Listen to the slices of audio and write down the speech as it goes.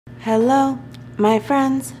Hello, my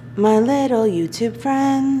friends, my little YouTube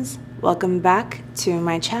friends. Welcome back to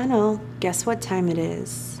my channel. Guess what time it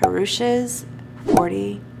is? Hrush's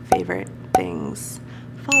 40 favorite things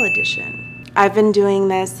fall edition. I've been doing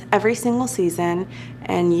this every single season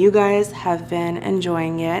and you guys have been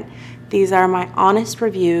enjoying it. These are my honest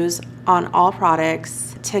reviews on all products.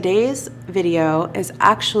 Today's video is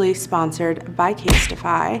actually sponsored by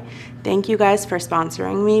Casetify. Thank you guys for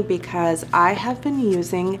sponsoring me because I have been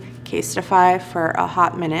using Casetify for a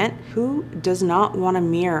hot minute. Who does not want a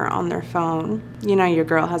mirror on their phone? You know your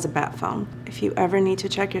girl has a bat phone. If you ever need to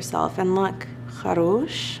check yourself, and look,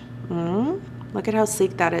 Hrush, look at how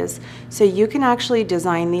sleek that is. So you can actually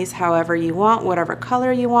design these however you want, whatever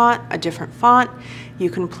color you want, a different font. You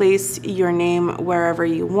can place your name wherever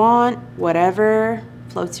you want, whatever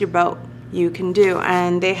floats your boat you can do.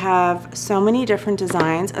 And they have so many different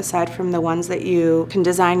designs aside from the ones that you can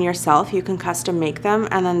design yourself. You can custom make them,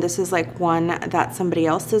 and then this is like one that somebody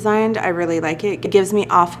else designed. I really like it. It gives me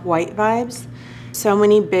off-white vibes. So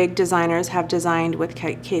many big designers have designed with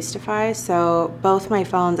Casetify, so both my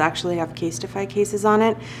phones actually have Casetify cases on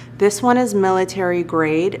it. This one is military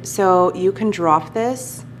grade, so you can drop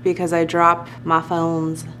this because I drop my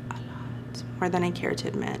phones more than I care to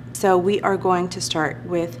admit. So we are going to start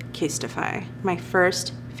with Casetify, my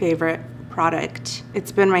first favorite product.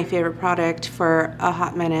 It's been my favorite product for a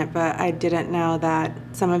hot minute, but I didn't know that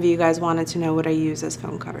some of you guys wanted to know what I use as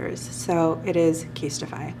phone covers. So it is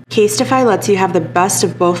Casetify. Casetify lets you have the best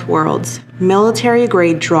of both worlds, military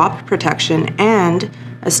grade drop protection and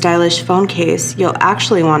a stylish phone case you'll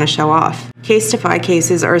actually want to show off. Casetify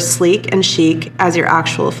cases are sleek and chic as your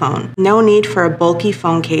actual phone. No need for a bulky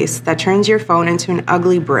phone case that turns your phone into an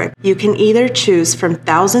ugly brick. You can either choose from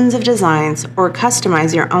thousands of designs or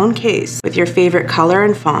customize your own case with your favorite color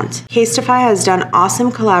and font. Casetify has done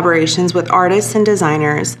awesome collaborations with artists and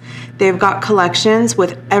designers. They've got collections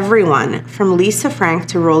with everyone from Lisa Frank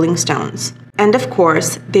to Rolling Stones. And of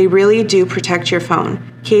course, they really do protect your phone.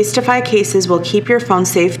 Casetify cases will keep your phone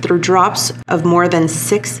safe through drops of more than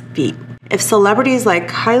 6 feet. If celebrities like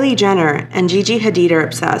Kylie Jenner and Gigi Hadid are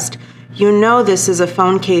obsessed, you know this is a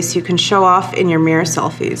phone case you can show off in your mirror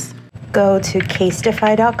selfies. Go to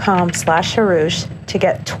casetify.com/Hrush to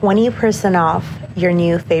get 20% off your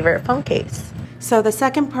new favorite phone case. So the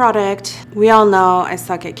second product, we all know I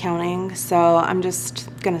suck at counting, so I'm just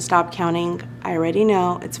gonna stop counting. I already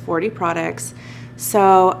know it's 40 products.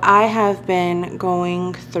 So I have been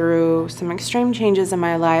going through some extreme changes in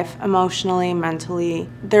my life, emotionally, mentally.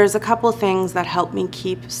 There's a couple things that help me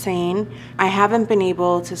keep sane. I haven't been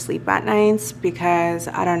able to sleep at nights because,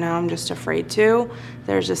 I don't know, I'm just afraid to.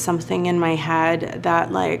 There's just something in my head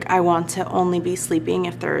that like I want to only be sleeping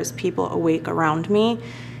if there's people awake around me.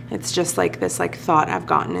 It's just like this thought I've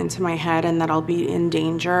gotten into my head and that I'll be in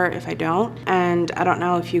danger if I don't. And I don't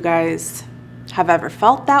know if you guys have ever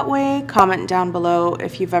felt that way. Comment down below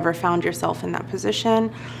if you've ever found yourself in that position.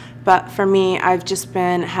 But for me, I've just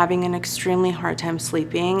been having an extremely hard time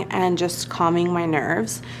sleeping and just calming my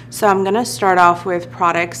nerves. So I'm gonna start off with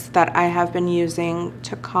products that I have been using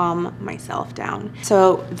to calm myself down.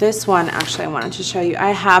 So this one, actually I wanted to show you.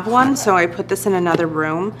 I have one, so I put this in another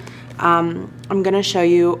room. I'm gonna show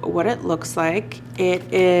you what it looks like.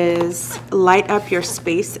 It is Light Up Your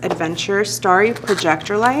Space Adventure Starry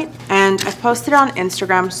Projector Light, and I've posted it on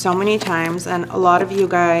Instagram so many times, and a lot of you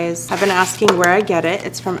guys have been asking where I get it.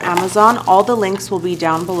 It's from Amazon. All the links will be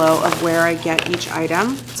down below of where I get each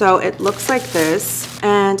item. So it looks like this,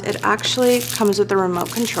 and it actually comes with a remote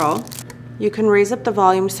control. You can raise up the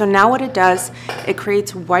volume. So now what it does, it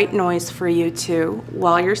creates white noise for you too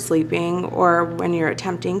while you're sleeping or when you're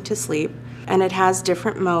attempting to sleep. And it has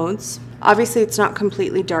different modes. Obviously it's not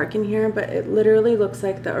completely dark in here, but it literally looks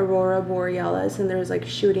like the Aurora Borealis and there's like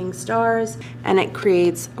shooting stars, and it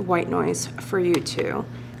creates white noise for you too.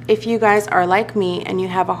 If you guys are like me and you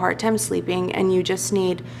have a hard time sleeping and you just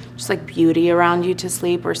need like beauty around you to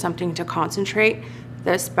sleep or something to concentrate,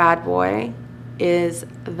 this bad boy is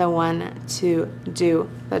the one to do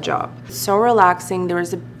the job. It's so relaxing. There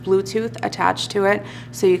is a Bluetooth attached to it,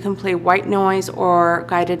 so you can play white noise or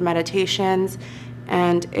guided meditations,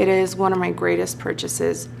 and it is one of my greatest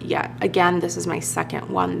purchases yet. Again, this is my second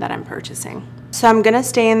one that I'm purchasing. So I'm gonna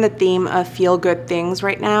stay in the theme of feel-good things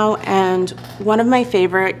right now, and one of my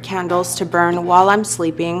favorite candles to burn while I'm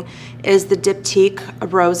sleeping is the Diptyque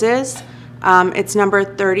Roses. It's number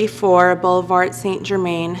 34, Boulevard Saint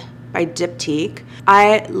Germain by Diptyque.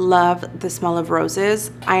 I love the smell of roses.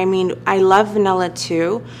 I mean, I love vanilla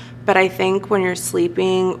too, but I think when you're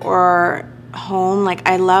sleeping or home, like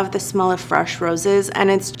I love the smell of fresh roses, and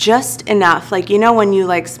it's just enough. Like, you know, when you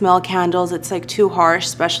like smell candles, it's like too harsh,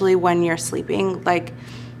 especially when you're sleeping. Like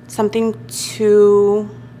something too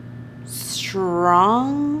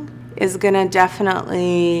strong is gonna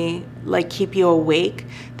definitely like keep you awake.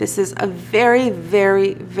 This is a very,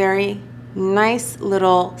 very, very nice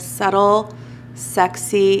little subtle,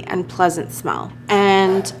 sexy and pleasant smell.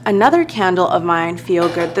 And another candle of mine, Feel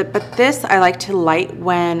Good, but this I like to light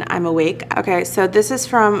when I'm awake. Okay, so this is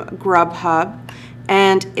from Grubhub,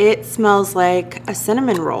 and it smells like a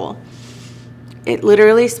cinnamon roll. It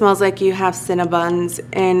literally smells like you have Cinnabons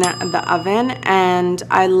in the oven, and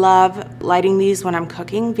I love lighting these when I'm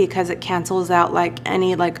cooking because it cancels out like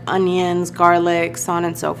any like onions, garlic, so on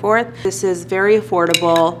and so forth. This is very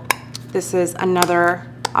affordable. This is another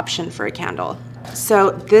option for a candle. So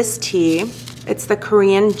this tea, it's the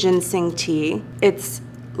Korean ginseng tea. It's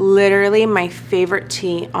literally my favorite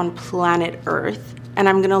tea on planet Earth, and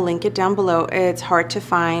I'm gonna link it down below. It's hard to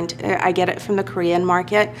find. I get it from the Korean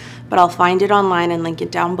market, but I'll find it online and link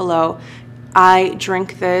it down below. I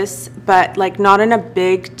drink this, but like not in a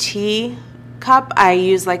big tea cup. I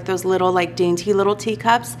use like those little like dainty little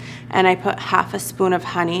teacups, and I put half a spoon of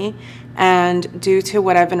honey. And due to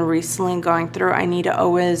what I've been recently going through, I need to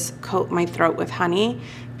always coat my throat with honey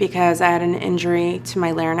because I had an injury to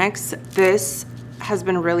my larynx. This has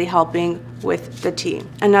been really helping with the tea.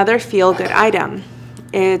 Another feel-good item,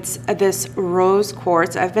 it's this rose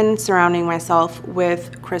quartz. I've been surrounding myself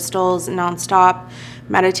with crystals nonstop,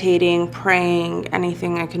 meditating, praying,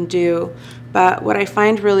 anything I can do. But what I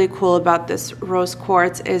find really cool about this rose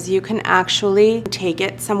quartz is you can actually take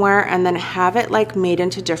it somewhere and then have it like made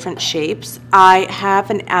into different shapes. I have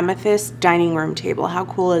an amethyst dining room table. How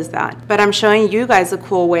cool is that? But I'm showing you guys a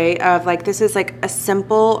cool way of like, this is like a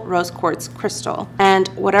simple rose quartz crystal. And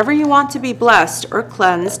whatever you want to be blessed or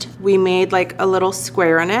cleansed, we made like a little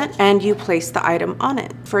square in it and you place the item on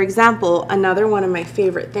it. For example, another one of my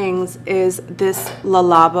favorite things is this Le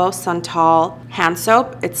Labo Santal hand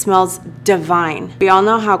soap. It smells divine. We all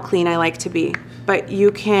know how clean I like to be, but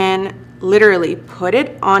you can literally put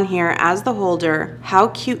it on here as the holder. How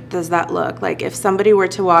cute does that look? Like if somebody were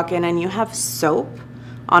to walk in and you have soap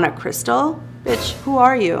on a crystal, bitch, who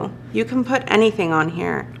are you? You can put anything on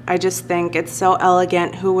here. I just think it's so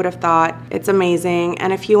elegant. Who would have thought? It's amazing.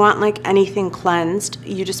 And if you want like anything cleansed,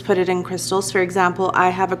 you just put it in crystals. For example, I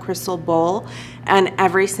have a crystal bowl, and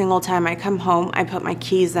every single time I come home, I put my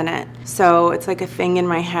keys in it. So it's like a thing in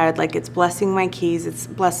my head, like it's blessing my keys, it's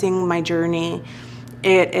blessing my journey.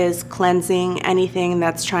 It is cleansing anything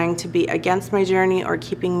that's trying to be against my journey or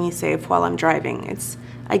keeping me safe while I'm driving. It's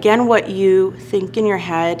again, what you think in your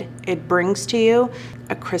head, it brings to you.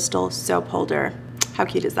 A crystal soap holder. How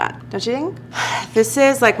cute is that? Don't you think? This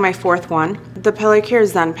is like my fourth one, the Pellicure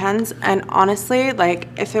Zen pens. And honestly, like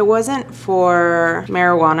if it wasn't for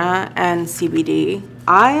marijuana and CBD,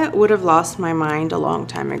 I would have lost my mind a long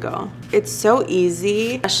time ago. It's so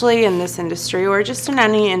easy, especially in this industry or just in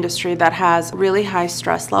any industry that has really high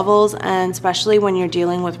stress levels, and especially when you're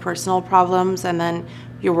dealing with personal problems and then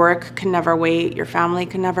your work can never wait, your family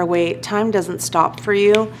can never wait, time doesn't stop for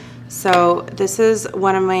you. So this is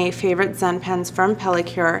one of my favorite Zen pens from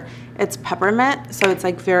Pellicure. It's peppermint, so it's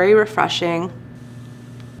like very refreshing.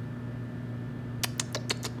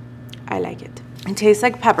 I like it. It tastes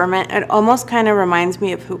like peppermint. It almost kind of reminds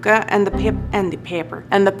me of hookah, and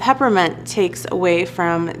the peppermint takes away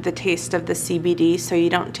from the taste of the CBD, so you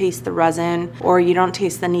don't taste the resin or you don't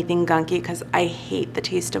taste anything gunky, because I hate the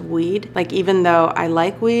taste of weed. Like even though I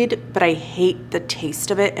like weed, but I hate the taste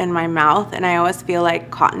of it in my mouth, and I always feel like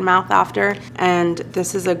cotton mouth after. And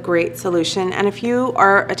this is a great solution. And if you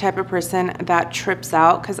are a type of person that trips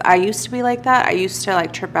out, because I used to be like that, I used to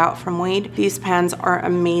like trip out from weed, these pens are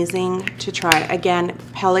amazing to try. Again,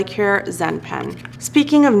 Pellicure Zen pen.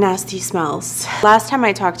 Speaking of nasty smells, last time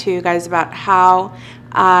I talked to you guys about how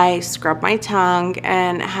I scrub my tongue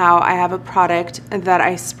and how I have a product that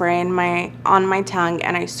I spray on my tongue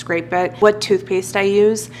and I scrape it, what toothpaste I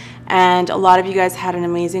use, and a lot of you guys had an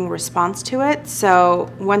amazing response to it. So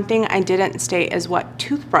one thing I didn't state is what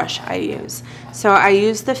toothbrush I use. So I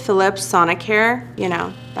use the Philips Sonicare, you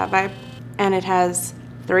know, that vibe, and it has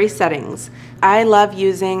 3 settings. I love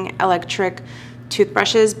using electric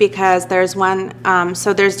toothbrushes because there's one,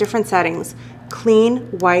 so there's different settings: clean,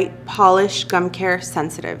 white, polish, gum care,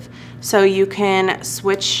 sensitive. So you can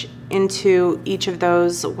switch into each of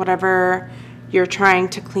those, whatever you're trying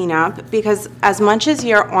to clean up, because as much as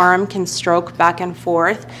your arm can stroke back and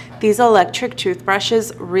forth, these electric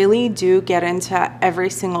toothbrushes really do get into every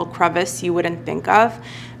single crevice you wouldn't think of.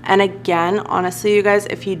 And again, honestly, you guys,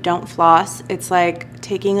 if you don't floss, it's like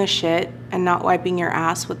taking a shit and not wiping your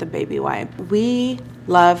ass with a baby wipe. We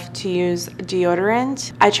love to use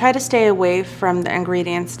deodorant. I try to stay away from the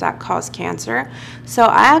ingredients that cause cancer. So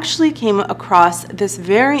I actually came across this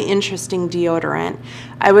very interesting deodorant.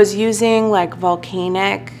 I was using like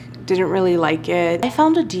Volcanic, didn't really like it. I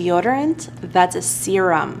found a deodorant that's a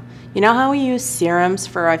serum. You know how we use serums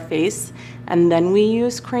for our face and then we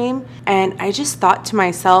use cream? And I just thought to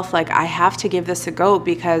myself, like, I have to give this a go,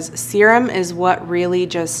 because serum is what really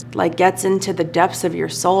just like gets into the depths of your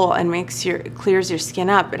soul and clears your skin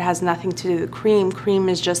up. It has nothing to do with cream. Cream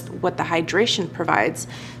is just what the hydration provides.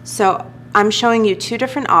 So I'm showing you two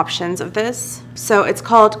different options of this. So it's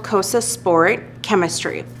called Cosa Sport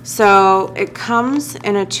Chemistry. So it comes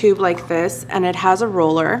in a tube like this and it has a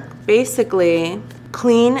roller. Basically,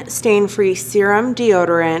 clean, stain-free serum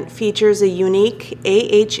deodorant features a unique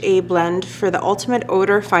AHA blend for the ultimate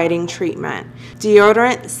odor-fighting treatment.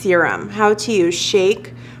 Deodorant serum, how to use: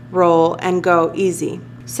 shake, roll, and go easy.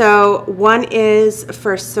 So one is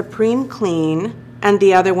for supreme clean, and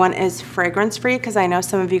the other one is fragrance-free, because I know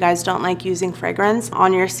some of you guys don't like using fragrance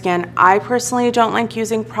on your skin. I personally don't like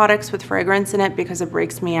using products with fragrance in it because it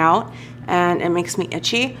breaks me out and it makes me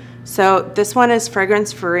itchy. So this one is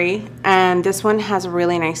fragrance-free, and this one has a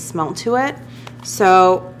really nice smell to it.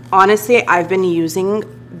 So honestly, I've been using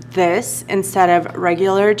this instead of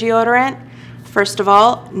regular deodorant. First of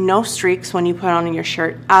all, no streaks when you put on your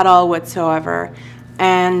shirt at all whatsoever,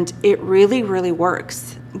 and it really, really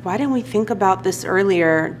works. Why didn't we think about this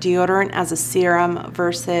earlier? Deodorant as a serum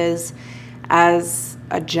versus as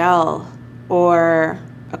a gel or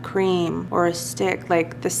a cream or a stick.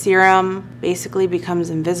 Like, the serum basically becomes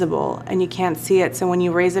invisible and you can't see it. So when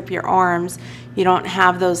you raise up your arms, you don't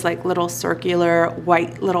have those like little circular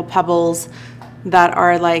white little pebbles that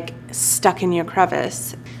are like stuck in your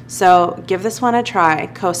crevice. So give this one a try,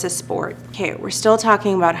 Cosa Sport. Okay, we're still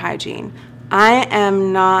talking about hygiene. I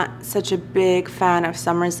am not such a big fan of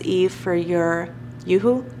Summer's Eve for your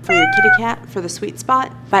Yoo-hoo, for your kitty cat, for the sweet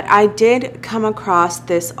spot, but I did come across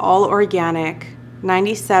this all organic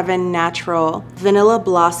 97 natural vanilla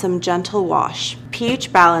blossom gentle wash,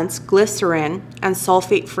 pH balance, glycerin, and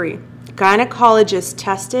sulfate free. Gynecologist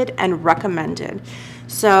tested and recommended.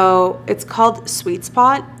 So it's called Sweet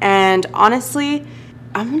Spot, and honestly,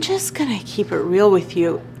 I'm just gonna keep it real with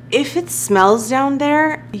you. If it smells down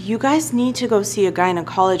there, you guys need to go see a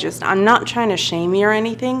gynecologist. I'm not trying to shame you or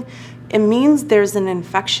anything. It means there's an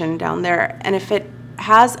infection down there. And if it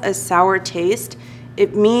has a sour taste,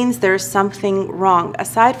 it means there's something wrong.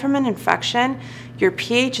 Aside from an infection, your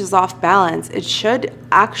pH is off balance. It should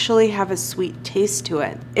actually have a sweet taste to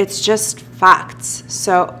it. It's just facts.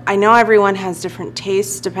 So I know everyone has different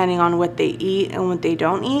tastes depending on what they eat and what they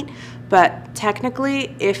don't eat, but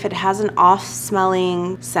technically, if it has an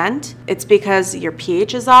off-smelling scent, it's because your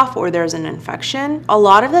pH is off or there's an infection. A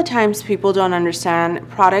lot of the times people don't understand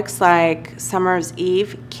products like Summer's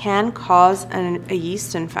Eve can cause a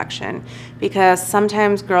yeast infection, because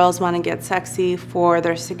sometimes girls want to get sexy for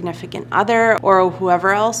their significant other or whoever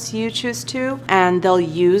else you choose to, and they'll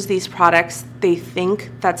use these products. They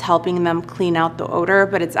think that's helping them clean out the odor,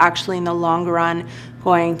 but it's actually in the long run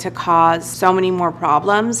going to cause so many more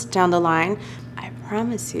problems down the line. I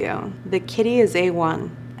promise you, the kitty is A1,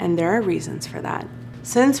 and there are reasons for that.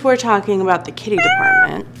 Since we're talking about the kitty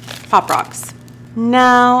department, Pop Rocks.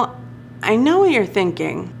 Now, I know what you're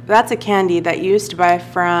thinking. That's a candy that you used to buy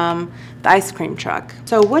from the ice cream truck.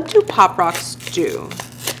 So what do Pop Rocks do?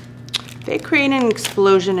 They create an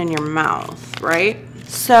explosion in your mouth, right?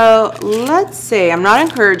 So let's say, I'm not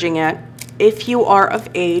encouraging it, if you are of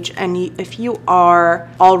age and if you are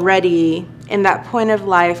already in that point of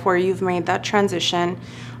life where you've made that transition,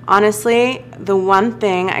 honestly, the one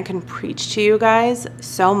thing I can preach to you guys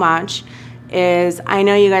so much is, I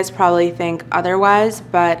know you guys probably think otherwise,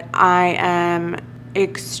 but I am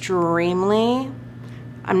extremely,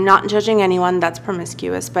 I'm not judging anyone that's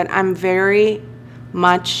promiscuous, but I'm very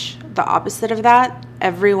much the opposite of that.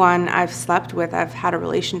 Everyone I've slept with, I've had a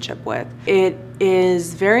relationship with. It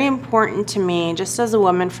is very important to me, just as a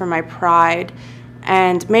woman, for my pride,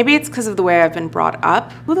 and maybe it's because of the way I've been brought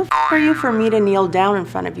up. Who the f are you for me to kneel down in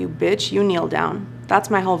front of you, bitch? You kneel down. That's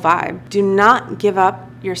my whole vibe. Do not give up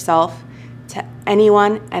yourself to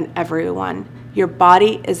anyone and everyone. Your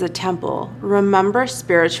body is a temple. Remember,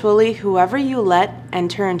 spiritually, whoever you let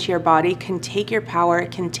enter into your body can take your power,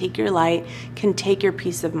 can take your light, can take your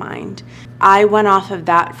peace of mind. I went off of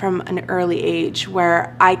that from an early age,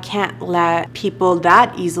 where I can't let people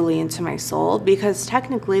that easily into my soul, because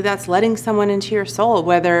technically that's letting someone into your soul,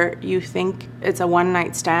 whether you think it's a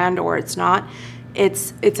one-night stand or it's not.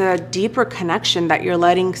 It's a deeper connection that you're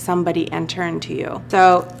letting somebody enter into you.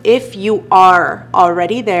 So if you are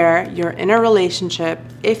already there, you're in a relationship,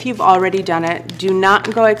 if you've already done it, do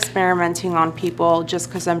not go experimenting on people just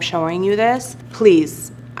because I'm showing you this.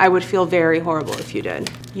 Please, I would feel very horrible if you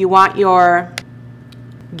did. You want your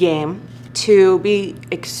game to be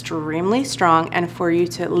extremely strong and for you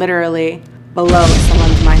to literally blow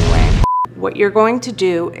someone's mind away. What you're going to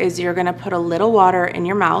do is you're going to put a little water in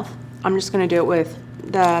your mouth. I'm just going to do it with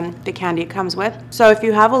the candy it comes with. So if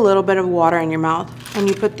you have a little bit of water in your mouth and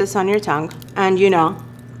you put this on your tongue and you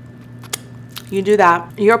do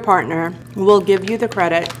that, your partner will give you the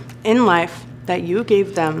credit in life that you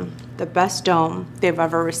gave them the best dome they've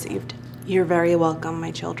ever received. You're very welcome, my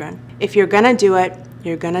children. If you're going to do it,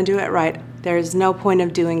 you're going to do it right. There's no point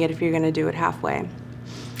of doing it if you're going to do it halfway.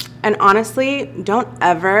 And honestly, don't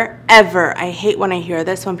ever, I hate when I hear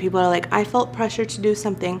this, when people are like, I felt pressure to do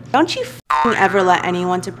something. Don't you ever let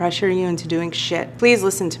anyone to pressure you into doing shit. Please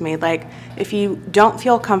listen to me. Like, if you don't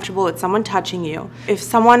feel comfortable with someone touching you, if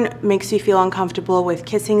someone makes you feel uncomfortable with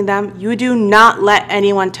kissing them, you do not let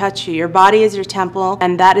anyone touch you. Your body is your temple,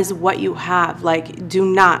 and that is what you have. Like, do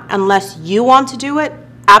not, unless you want to do it,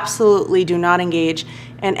 absolutely do not engage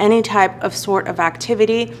in any type of sort of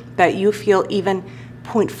activity that you feel even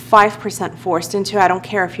 0.5% forced into. I don't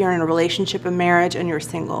care if you're in a relationship, a marriage, and you're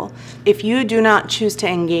single. If you do not choose to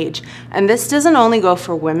engage, and this doesn't only go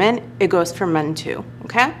for women, it goes for men too,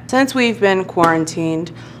 okay? Since we've been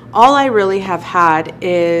quarantined, all I really have had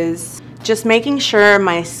is just making sure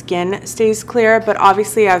my skin stays clear, but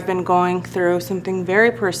obviously I've been going through something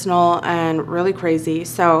very personal and really crazy.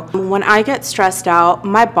 So when I get stressed out,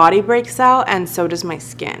 my body breaks out and so does my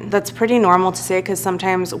skin. That's pretty normal to say because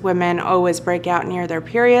sometimes women always break out near their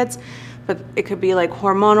periods, but it could be like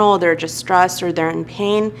hormonal, they're just stressed or they're in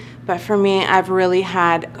pain. But for me, I've really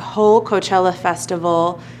had a whole Coachella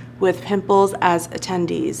festival with pimples as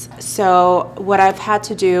attendees. So what I've had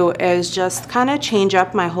to do is just kind of change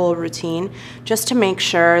up my whole routine just to make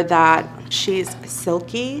sure that she's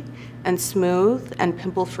silky and smooth and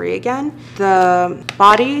pimple free again. The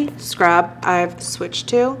body scrub I've switched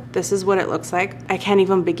to. This is what it looks like. I can't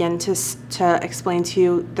even begin to explain to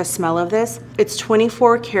you the smell of this. It's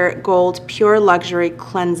 24 karat gold pure luxury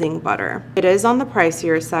cleansing butter. It is on the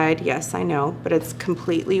pricier side, yes I know, but it's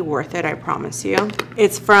completely worth it, I promise you.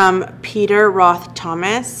 It's from Peter Roth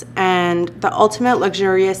Thomas and the ultimate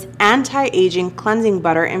luxurious anti-aging cleansing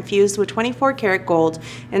butter infused with 24 karat gold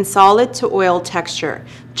in solid to oil texture.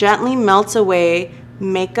 Gently melts away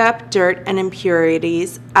makeup, dirt, and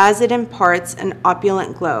impurities as it imparts an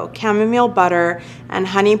opulent glow. Chamomile butter and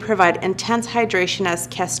honey provide intense hydration as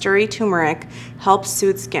Kesturi turmeric helps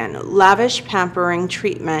soothe skin. Lavish pampering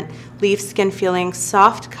treatment leaves skin feeling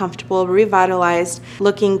soft, comfortable, revitalized,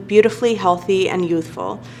 looking beautifully healthy and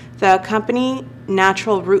youthful. The accompanying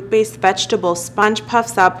natural root-based vegetable sponge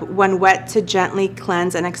puffs up when wet to gently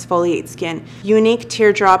cleanse and exfoliate skin. Unique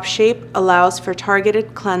teardrop shape allows for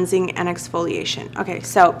targeted cleansing and exfoliation. Okay,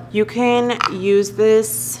 so you can use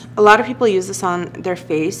this. A lot of people use this on their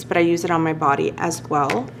face, but I use it on my body as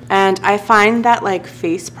well. And I find that like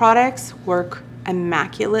face products work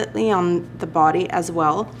immaculately on the body as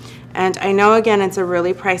well. And I know, again, it's a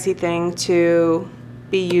really pricey thing to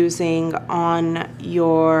be using on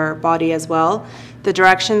your body as well. The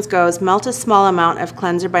directions goes, melt a small amount of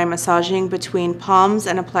cleanser by massaging between palms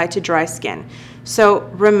and apply to dry skin. So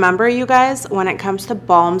remember, you guys, when it comes to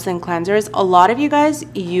balms and cleansers, a lot of you guys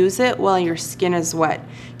use it while your skin is wet.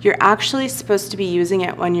 You're actually supposed to be using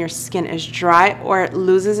it when your skin is dry or it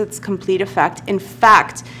loses its complete effect. In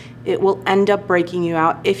fact, it will end up breaking you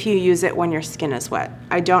out if you use it when your skin is wet.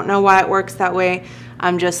 I don't know why it works that way.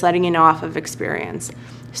 I'm just letting you know off of experience.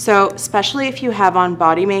 So especially if you have on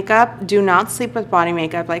body makeup, do not sleep with body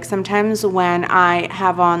makeup. Like sometimes when I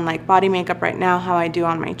have on like body makeup right now, how I do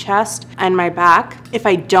on my chest and my back, if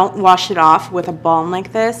I don't wash it off with a balm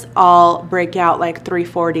like this, I'll break out like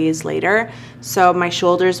 3-4 days later. So my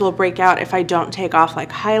shoulders will break out if I don't take off like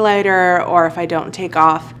highlighter or if I don't take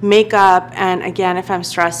off makeup. And again, if I'm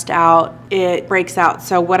stressed out, it breaks out.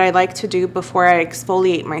 So what I like to do before I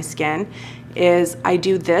exfoliate my skin is I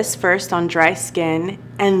do this first on dry skin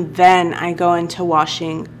and then I go into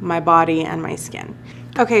washing my body and my skin.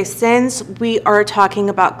 Okay, since we are talking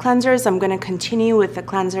about cleansers, I'm going to continue with the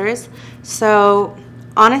cleansers. So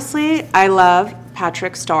honestly, I love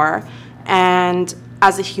Patrick Starr and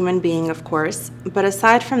as a human being, of course, but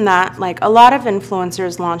aside from that, like a lot of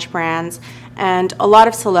influencers launch brands and a lot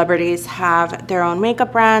of celebrities have their own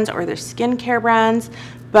makeup brands or their skincare brands.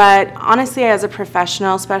 But honestly, as a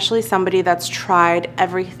professional, especially somebody that's tried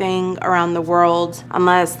everything around the world,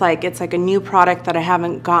 unless like it's like a new product that I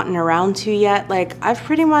haven't gotten around to yet, like I've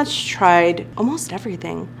pretty much tried almost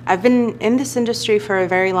everything. I've been in this industry for a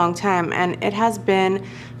very long time, and it has been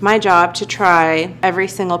my job to try every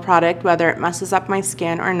single product, whether it messes up my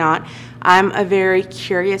skin or not. I'm a very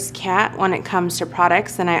curious cat when it comes to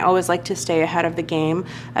products, and I always like to stay ahead of the game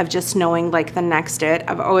of just knowing like the next it.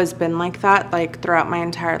 I've always been like that, like throughout my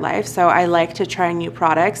entire life. So I like to try new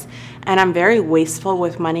products, and I'm very wasteful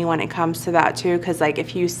with money when it comes to that too. Cause like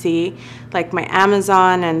if you see like my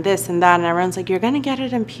Amazon and this and that, and everyone's like, you're gonna get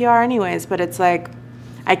it in PR anyways, but it's like,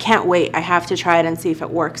 I can't wait. I have to try it and see if it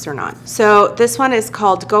works or not. So this one is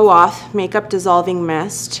called Go Off Makeup Dissolving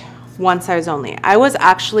Mist. One size only. I was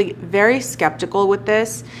actually very skeptical with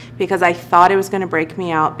this because I thought it was going to break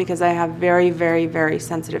me out because I have very, very, very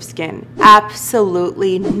sensitive skin.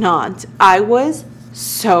 Absolutely not. I was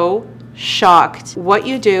so shocked. What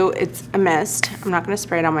you do, it's a mist. I'm not going to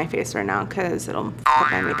spray it on my face right now because it'll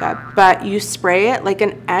put my makeup. But you spray it like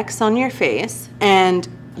an X on your face and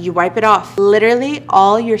you wipe it off. Literally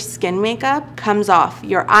all your skin makeup comes off.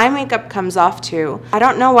 Your eye makeup comes off too. I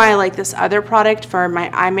don't know why I like this other product for my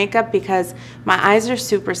eye makeup because my eyes are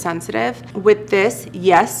super sensitive. With this,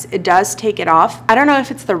 yes, it does take it off. I don't know if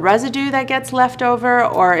it's the residue that gets left over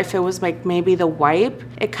or if it was like maybe the wipe.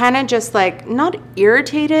 It kind of just like, not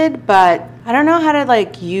irritated, but I don't know how to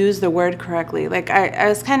like use the word correctly. Like I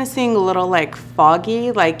was kind of seeing a little like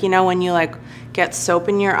foggy, like, you know, when you like get soap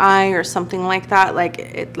in your eye or something like that,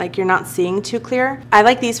 like you're not seeing too clear. I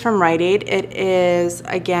like these from Rite Aid. It is,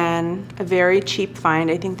 again, a very cheap find.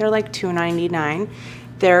 I think they're like $2.99.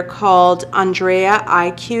 They're called Andrea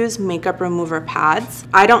IQ's Makeup Remover Pads.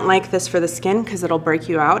 I don't like this for the skin because it'll break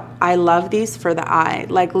you out. I love these for the eye.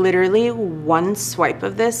 Like literally one swipe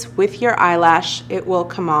of this with your eyelash, it will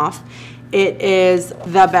come off. It is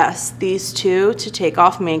the best, these two, to take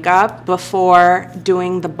off makeup before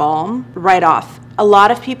doing the balm right off. A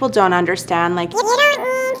lot of people don't understand, like, you don't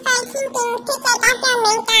need fancy things to take off your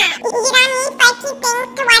makeup. You don't need fancy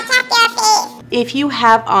things to wash off your face. If you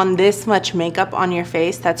have on this much makeup on your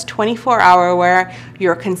face, that's 24-hour wear,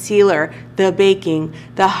 your concealer, the baking,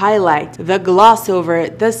 the highlight, the gloss over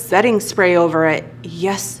it, the setting spray over it.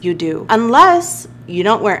 Yes, you do. Unless you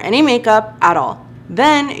don't wear any makeup at all.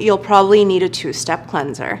 Then you'll probably need a 2-step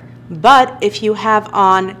cleanser. But if you have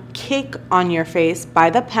on cake on your face by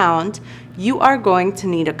the pound, you are going to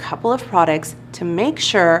need a couple of products to make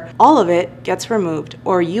sure all of it gets removed,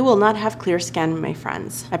 or you will not have clear skin, my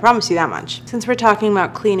friends. I promise you that much. Since we're talking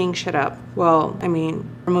about cleaning shit up, well, I mean,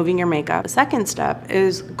 removing your makeup. The second step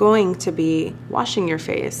is going to be washing your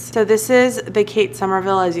face. So this is the Kate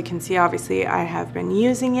Somerville. As you can see, obviously I have been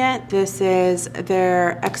using it. This is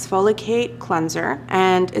their Exfoliate cleanser,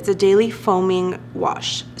 and it's a daily foaming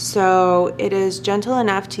wash. So it is gentle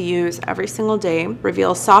enough to use every single day,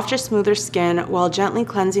 reveals softer, smoother skin while gently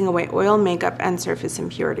cleansing away oil, makeup, and surface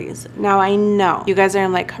impurities. Now I know you guys are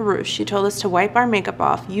like, Hrush, you told us to wipe our makeup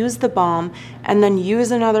off, use the balm, and then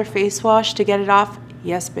use another face wash to get it off.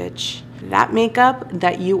 Yes, bitch. That makeup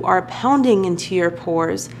that you are pounding into your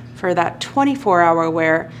pores for that 24-hour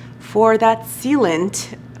wear, for that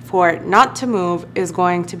sealant, for it not to move, is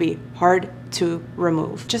going to be hard to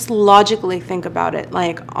remove. Just logically think about it.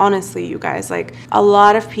 Like, honestly, you guys, like a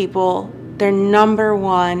lot of people, their number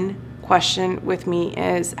one question with me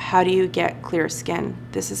is, how do you get clear skin?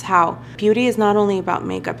 This is how. Beauty is not only about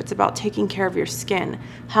makeup, it's about taking care of your skin.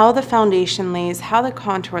 How the foundation lays, how the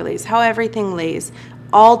contour lays, how everything lays,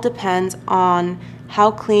 all depends on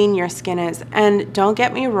how clean your skin is. And don't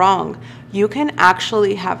get me wrong, you can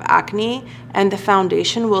actually have acne and the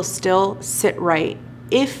foundation will still sit right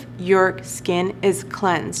if your skin is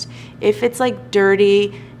cleansed. If it's like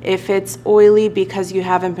dirty, if it's oily because you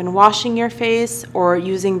haven't been washing your face or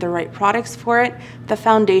using the right products for it, the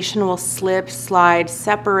foundation will slip, slide,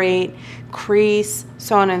 separate, crease,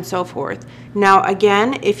 so on and so forth. Now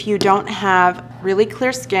again, if you don't have really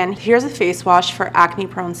clear skin, here's a face wash for acne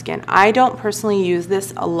prone skin. I don't personally use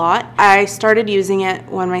this a lot. I started using it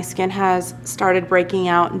when my skin has started breaking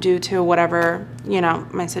out due to whatever, you know,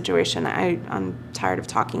 my situation. I'm tired of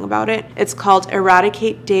talking about it. It's called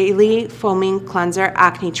Eradicate Daily Foaming Cleanser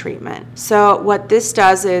Acne Treatment. So what this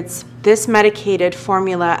does, it's this medicated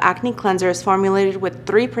formula acne cleanser is formulated with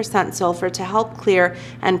 3% sulfur to help clear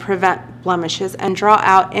and prevent blemishes and draw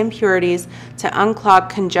out impurities to unclog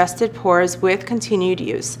congested pores with continued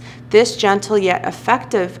use. This gentle yet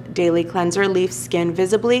effective daily cleanser leaves skin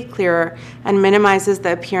visibly clearer and minimizes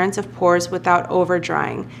the appearance of pores without over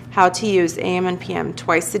drying. How to use: AM and and PM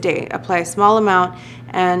twice a day. Apply a small amount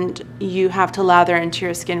and you have to lather into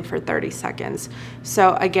your skin for 30 seconds.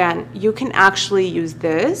 So again, you can actually use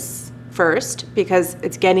this first because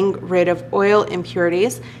it's getting rid of oil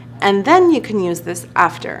impurities, and then you can use this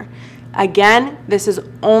after. Again, this is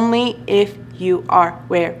only if you are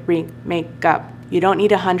wearing makeup. You don't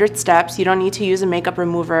need 100 steps. You don't need to use a makeup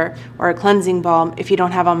remover or a cleansing balm if you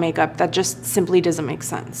don't have on makeup. That just simply doesn't make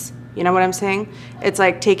sense. You know what I'm saying? It's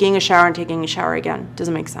like taking a shower and taking a shower again.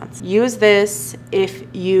 Doesn't make sense. Use this if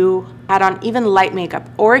you had on even light makeup,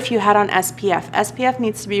 or if you had on SPF. SPF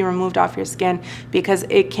needs to be removed off your skin because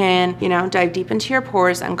it can, you know, dive deep into your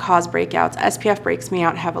pores and cause breakouts. SPF breaks me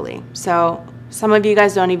out heavily. So some of you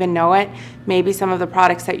guys don't even know it. Maybe some of the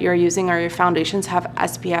products that you're using or your foundations have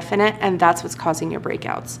SPF in it, and that's what's causing your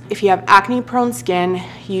breakouts. If you have acne prone skin,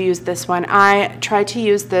 you use this one. I tried to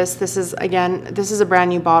use this. This is, again, this is a brand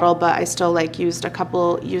new bottle, but I still like used a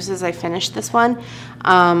couple uses. I finished this one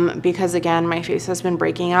because again, my face has been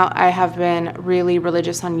breaking out. I have been really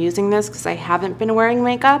religious on using this because I haven't been wearing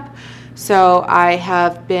makeup. So I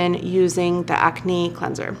have been using the acne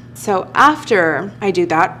cleanser. So after I do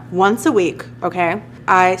that once a week, okay,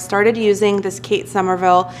 I started using this Kate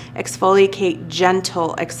Somerville Exfoliate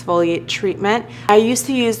Gentle Exfoliate Treatment. I used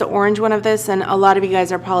to use the orange one of this, and a lot of you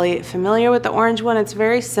guys are probably familiar with the orange one. It's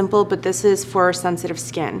very simple, but this is for sensitive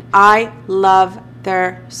skin. I love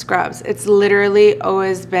their scrubs. It's literally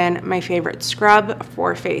always been my favorite scrub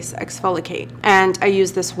for face, Exfoliate. And I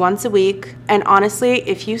use this once a week. And honestly,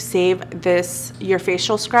 if you save this, your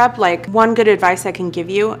facial scrub, like one good advice I can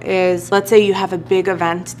give you is, let's say you have a big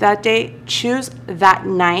event that day, choose that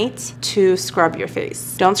night to scrub your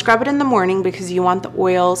face. Don't scrub it in the morning because you want the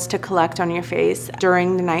oils to collect on your face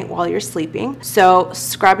during the night while you're sleeping. So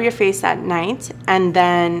scrub your face at night, and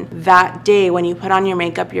then that day when you put on your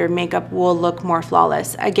makeup will look more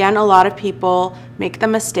flawless. Again, a lot of people make the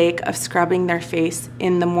mistake of scrubbing their face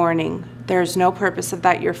in the morning. There's no purpose of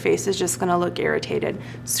that. Your face is just gonna look irritated.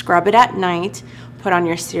 Scrub it at night, put on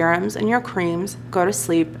your serums and your creams, go to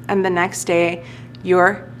sleep, and the next day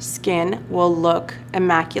your skin will look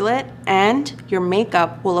immaculate and your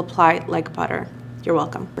makeup will apply like butter. You're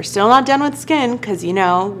welcome. We're still not done with skin because, you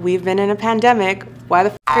know, we've been in a pandemic. Why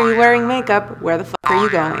the f are you wearing makeup? Where the f are you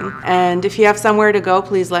going? And if you have somewhere to go,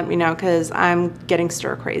 please let me know because I'm getting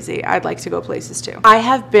stir crazy. I'd like to go places too. I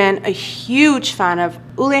have been a huge fan of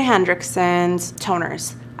Ole Henriksen's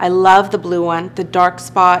toners. I love the blue one, the dark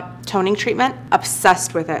spot toning treatment.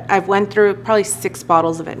 Obsessed with it. I've went through probably 6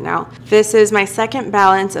 bottles of it now. This is my second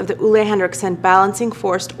balance of the Ole Henriksen Balancing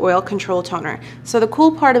Forced Oil Control Toner. So the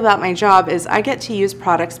cool part about my job is I get to use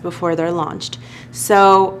products before they're launched.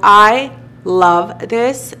 So I love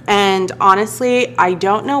this, and honestly, I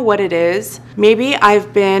don't know what it is. Maybe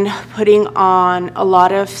I've been putting on a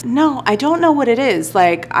lot of, no, I don't know what it is.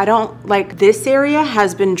 Like, I don't, like, this area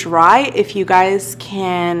has been dry. If you guys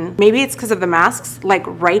can, maybe it's because of the masks, like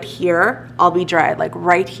right here, I'll be dry, like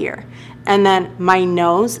right here. And then my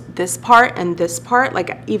nose, this part and this part,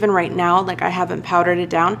 like even right now, like I haven't powdered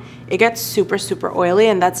it down, it gets super, super oily,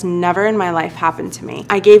 and that's never in my life happened to me.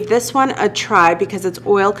 I gave this one a try because it's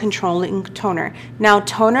oil controlling toner. Now,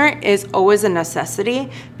 toner is always a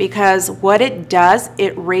necessity because what it does,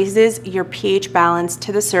 it raises your pH balance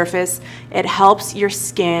to the surface. It helps your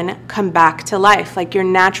skin come back to life, like your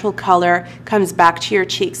natural color comes back to your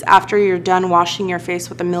cheeks after you're done washing your face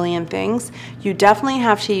with a million things. You definitely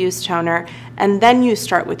have to use toner. And then you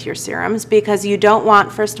start with your serums because you don't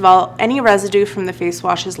want, first of all, any residue from the face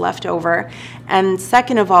washes left over. And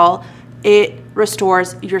second of all, it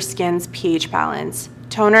restores your skin's pH balance.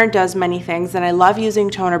 Toner does many things, and I love using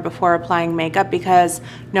toner before applying makeup because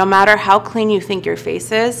no matter how clean you think your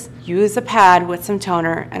face is, use a pad with some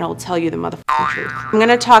toner and it'll tell you the motherfucking truth. I'm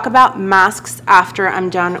gonna talk about masks after I'm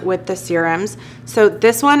done with the serums. So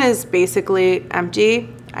this one is basically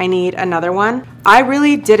empty. I need another one. I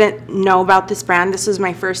really didn't know about this brand. This was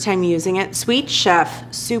my first time using it. Sweet Chef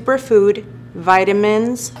Superfood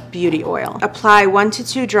Vitamins Beauty Oil. Apply 1 to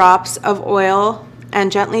 2 drops of oil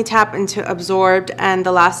and gently tap into absorbed and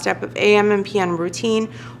the last step of AM and PM routine,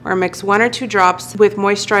 or mix 1 or 2 drops with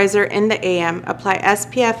moisturizer in the AM. Apply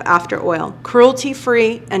SPF after oil.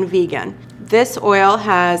 Cruelty-free and vegan. This oil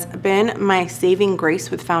has been my saving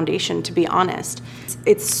grace with foundation, to be honest.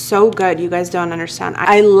 It's so good, you guys don't understand.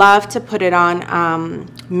 I love to put it on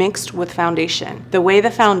mixed with foundation. The way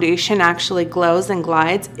the foundation actually glows and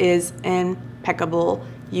glides is impeccable.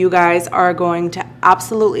 You guys are going to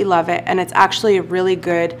absolutely love it, and it's actually a really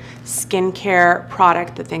good skincare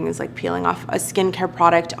product. The thing is like peeling off a skincare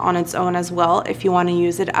product on its own as well. If you want to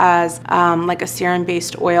use it as like a serum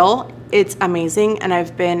based oil, It's amazing and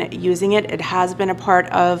I've been using it. It has been a part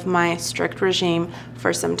of my strict regime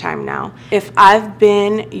for some time now. If I've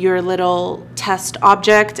been your little test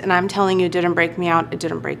object and I'm telling you it didn't break me out, it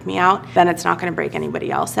didn't break me out, then it's not going to break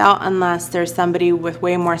anybody else out unless there's somebody with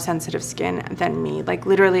way more sensitive skin than me. Like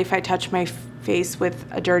literally if I touch my face with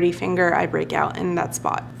a dirty finger, I break out in that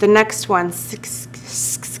spot. The next one,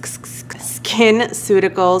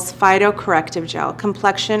 SkinCeuticals Phytocorrective Gel,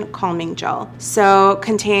 Complexion Calming Gel. So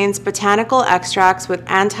contains botanical extracts with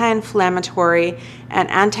anti-inflammatory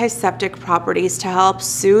and antiseptic properties to help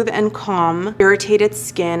soothe and calm irritated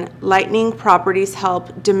skin. Lightening properties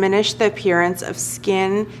help diminish the appearance of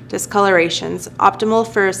skin discolorations, optimal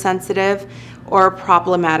for sensitive or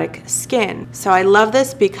problematic skin. So I love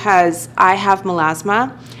this because I have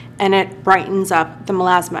melasma and it brightens up the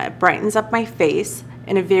melasma. It brightens up my face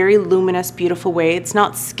in a very luminous, beautiful way. It's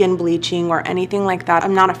not skin bleaching or anything like that.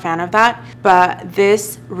 I'm not a fan of that, but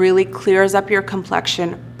this really clears up your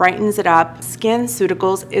complexion, brightens it up.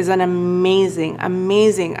 SkinCeuticals is an amazing,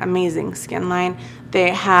 amazing, amazing skin line.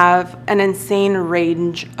 They have an insane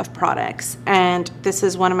range of products, and this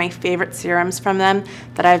is one of my favorite serums from them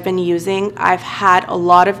that I've been using. I've had a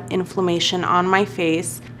lot of inflammation on my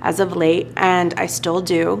face as of late, and I still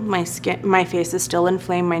do. My face is still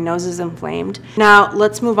inflamed, my nose is inflamed. Now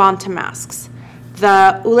let's move on to masks.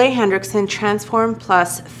 The Ole Henriksen Transform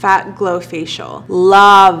Plus Phat Glow Facial.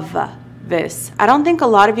 Love this. I don't think a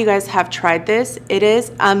lot of you guys have tried this. It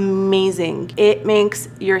is amazing. It makes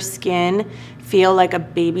your skin feel like a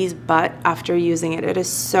baby's butt after using it. It is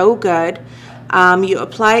so good. You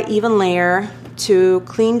apply even layer to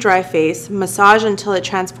clean dry face, massage until it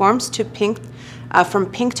transforms to pink, from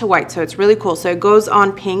pink to white. So it's really cool. So it goes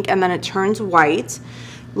on pink and then it turns white.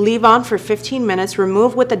 Leave on for 15 minutes,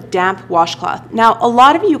 remove with a damp washcloth. Now, a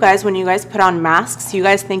lot of you guys, when you guys put on masks, you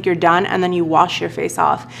guys think you're done and then you wash your face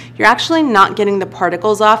off. You're actually not getting the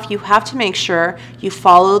particles off. You have to make sure you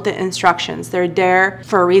follow the instructions. They're there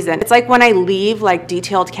for a reason. It's like when I leave like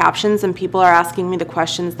detailed captions and people are asking me the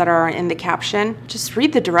questions that are in the caption, just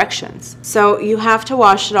read the directions. So you have to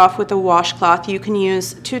wash it off with a washcloth. You can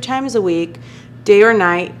use 2 times a week. Day or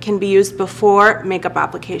night, can be used before makeup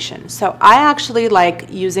application. So I actually like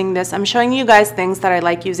using this. I'm showing you guys things that I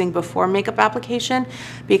like using before makeup application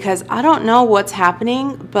because I don't know what's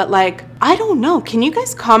happening, but like, I don't know. Can you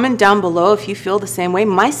guys comment down below if you feel the same way?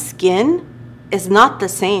 My skin is not the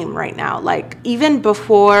same right now. Like even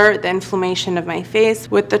before the inflammation of my face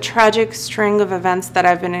with the tragic string of events that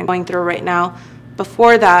I've been going through right now,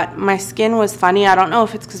 before that, my skin was funny. I don't know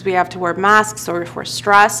if it's because we have to wear masks or if we're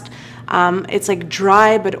stressed. It's like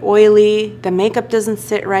dry but oily. The makeup doesn't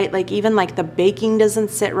sit right. Like even like the baking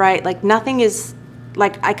doesn't sit right. Like nothing is,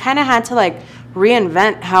 like I kind of had to like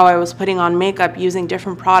reinvent how I was putting on makeup using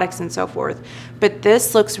different products and so forth. But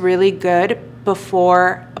this looks really good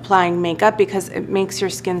before applying makeup because it makes your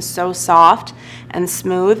skin so soft and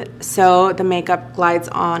smooth, so the makeup glides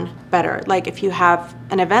on better. Like if you have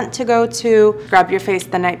an event to go to, scrub your face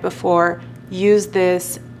the night before, use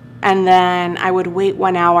this, and then I would wait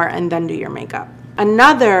 1 hour and then do your makeup.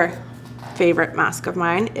 Another favorite mask of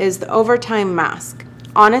mine is the Overtime mask.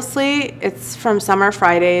 Honestly, it's from Summer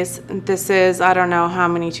Fridays. This is, I don't know how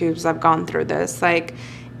many tubes I've gone through this. Like,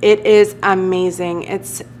 it is amazing.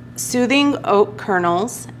 It's soothing oat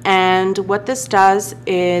kernels, and what this does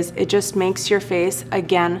is it just makes your face,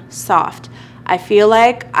 again, soft. I feel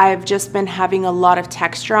like I've just been having a lot of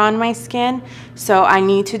texture on my skin, so I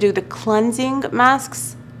need to do the cleansing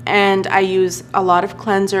masks, and I use a lot of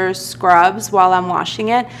cleansers, scrubs while I'm washing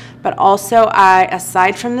it, but also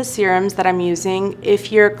aside from the serums that I'm using,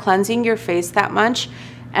 if you're cleansing your face that much,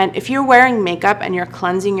 and if you're wearing makeup and you're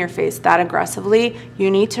cleansing your face that aggressively, you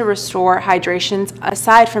need to restore hydrations.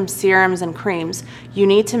 Aside from serums and creams, you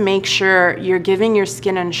need to make sure you're giving your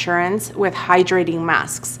skin insurance with hydrating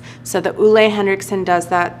masks. So the Ole Henriksen does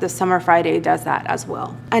that, the Summer Friday does that as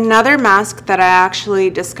well. Another mask that I actually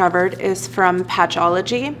discovered is from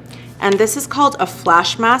Patchology, and this is called a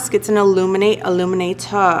Flash Mask. It's an Illuminate,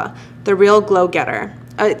 the Real Glow Getter.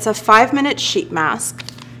 It's a 5-minute sheet mask.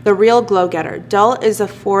 The Real Glow Getter. Dull is a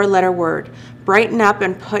 4-letter word. Brighten up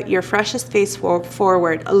and put your freshest face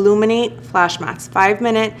forward. Illuminate Flash Mask.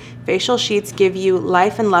 5-minute facial sheets give you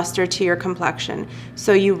life and luster to your complexion.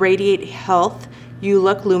 So you radiate health. You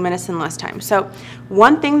look luminous in less time. So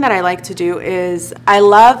one thing that I like to do is I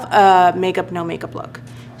love a makeup, no makeup look.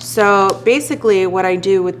 So basically what I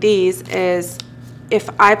do with these is if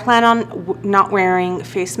I plan on not wearing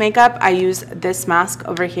face makeup, I use this mask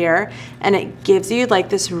over here, and it gives you like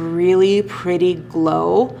this really pretty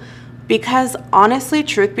glow because honestly,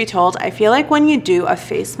 truth be told, I feel like when you do a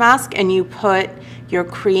face mask and you put your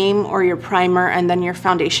cream or your primer and then your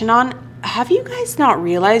foundation on, have you guys not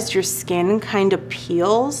realized your skin kind of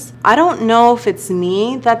peels? I don't know if it's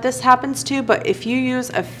me that this happens to, but if you use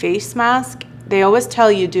a face mask, they always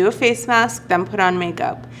tell you do a face mask, then put on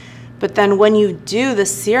makeup. But then when you do the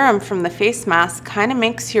serum from the face mask, kind of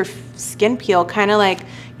makes your skin peel, kind of like,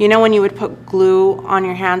 you know, when you would put glue on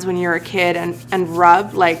your hands when you were a kid and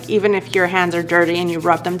rub, like even if your hands are dirty and you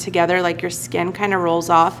rub them together, like your skin kind of rolls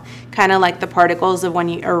off, kind of like the particles of when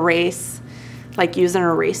you erase, like use an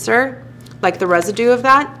eraser, like the residue of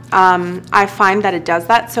that. I find that it does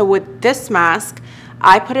that. So with this mask,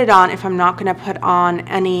 I put it on if I'm not gonna put on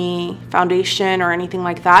any foundation or anything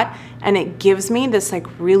like that, and it gives me this like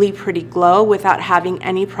really pretty glow without having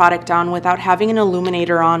any product on, without having an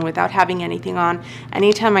illuminator on, without having anything on.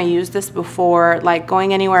 Anytime I use this before, like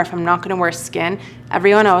going anywhere, if I'm not gonna wear skin,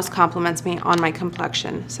 everyone always compliments me on my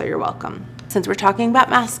complexion, so you're welcome. Since we're talking about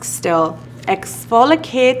masks still,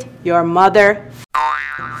 exfoliate your mother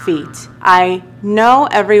feet. I know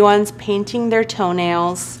everyone's painting their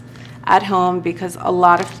toenails at home because a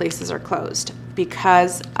lot of places are closed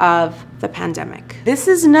because of the pandemic. This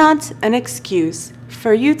is not an excuse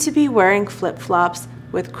for you to be wearing flip-flops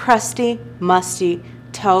with crusty, musty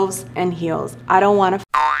toes and heels. I don't want to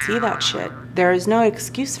see that shit. There is no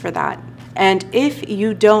excuse for that. And if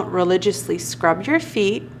you don't religiously scrub your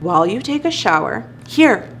feet while you take a shower,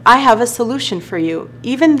 here, I have a solution for you.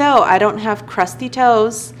 Even though I don't have crusty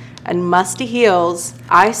toes and musty heels,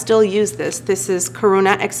 I still use this. This is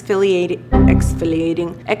Karuna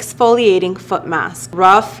exfoliating foot mask.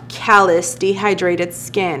 Rough, callous, dehydrated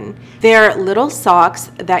skin. They're little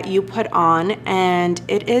socks that you put on, and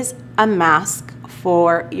it is a mask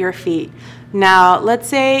for your feet. Now, let's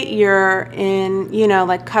say you're in, you know,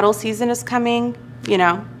 like cuddle season is coming, you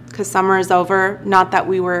know, because summer is over. Not that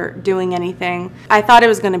we were doing anything. I thought it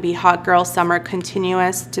was going to be hot girl summer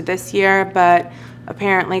continuous to this year, but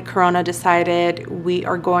apparently Corona decided we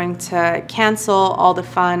are going to cancel all the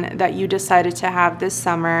fun that you decided to have this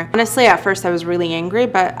summer. Honestly, at first I was really angry,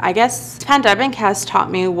 but I guess the pandemic has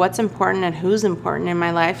taught me what's important and who's important in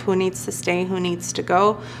my life, who needs to stay, who needs to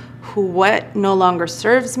go, what no longer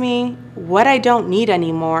serves me, what I don't need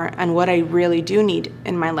anymore, and what I really do need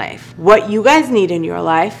in my life. What you guys need in your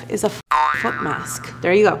life is a foot mask.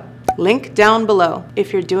 There you go. Link down below.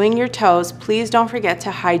 If you're doing your toes, please don't forget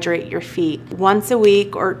to hydrate your feet. Once a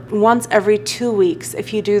week or once every 2 weeks,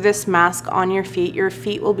 if you do this mask on your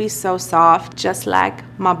feet will be so soft, just like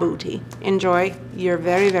my booty. Enjoy. You're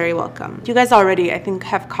very, very welcome. You guys already, I think,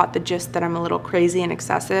 have caught the gist that I'm a little crazy and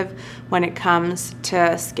excessive when it comes to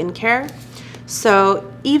skincare.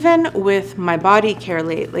 So even with my body care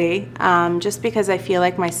lately, just because I feel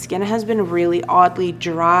like my skin has been really oddly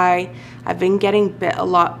dry, I've been getting bit a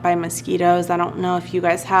lot by mosquitoes. I don't know if you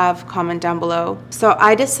guys have, comment down below. So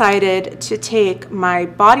I decided to take my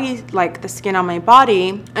body, like the skin on my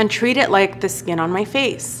body, and treat it like the skin on my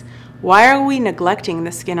face. Why are we neglecting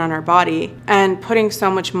the skin on our body and putting so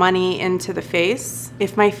much money into the face?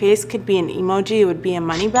 If my face could be an emoji, it would be a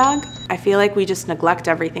money bag. I feel like we just neglect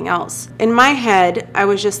everything else. In my head, I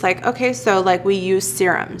was just like, okay, so like we use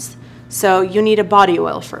serums. So you need a body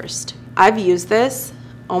oil first. I've used this.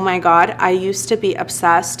 Oh my God, I used to be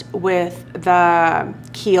obsessed with the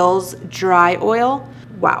Kiehl's dry oil.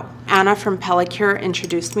 Wow. Anna from Pellicure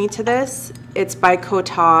introduced me to this. It's by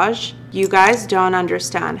Codage. You guys don't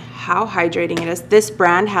understand how hydrating it is. This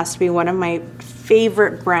brand has to be one of my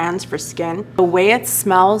favorite brands for skin. The way it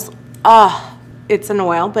smells, it's an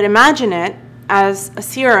oil, but imagine it as a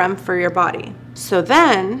serum for your body. So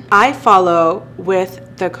then I follow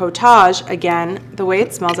with the Codage. Again, the way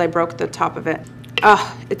it smells, I broke the top of it.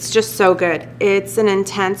 It's just so good. It's an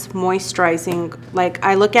intense moisturizing, like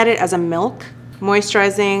I look at it as a milk.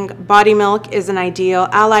 Moisturizing body milk is an ideal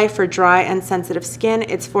ally for dry and sensitive skin.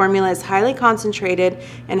 Its formula is highly concentrated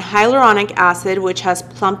in hyaluronic acid, which has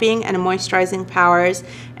plumping and moisturizing powers,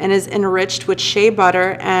 and is enriched with shea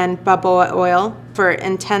butter and baboa oil for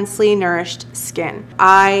intensely nourished skin.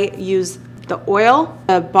 I use the oil,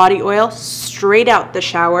 the body oil, straight out the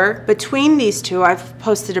shower. Between these two, I've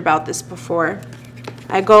posted about this before.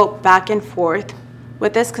 I go back and forth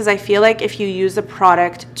with this because I feel like if you use a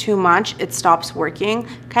product too much, it stops working.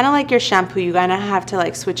 Kind of like your shampoo, you kind of have to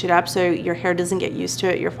like switch it up so your hair doesn't get used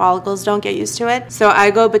to it, your follicles don't get used to it. So I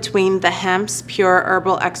go between the Hempz pure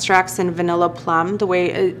herbal extracts and vanilla plum. The way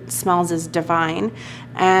it smells is divine.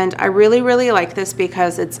 And I really, really like this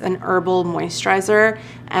because it's an herbal moisturizer.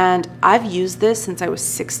 And I've used this since I was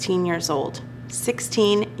 16 years old.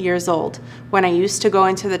 16 years old. When I used to go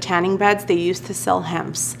into the tanning beds, they used to sell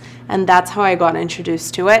Hempz. and that's how I got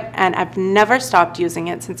introduced to it, and I've never stopped using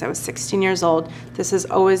it since I was 16 years old. This has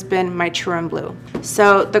always been my true and blue.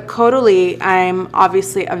 So the Caudalie, I'm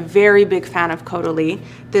obviously a very big fan of Caudalie.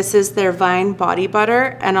 This is their Vine body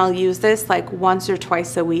butter, and I'll use this like once or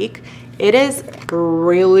twice a week. It is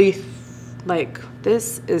really, like,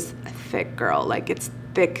 this is thick, girl. Like, it's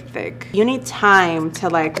thick. You need time to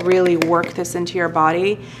like really work this into your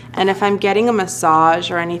body, and if I'm getting a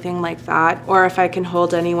massage or anything like that, or if I can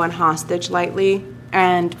hold anyone hostage lightly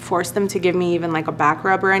and force them to give me even like a back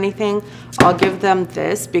rub or anything, I'll give them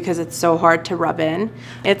this because it's so hard to rub in.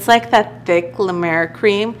 It's like that thick La Mer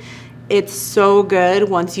cream. It's so good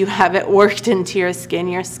once you have it worked into your skin.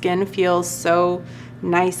 Your skin feels so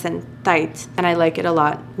nice and tight, and I like it a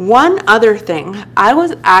lot. One other thing, I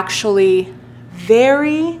was actually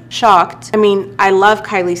very shocked. I mean, I love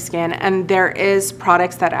Kylie Skin, and there is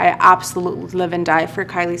products that I absolutely live and die for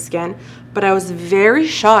Kylie Skin, but I was very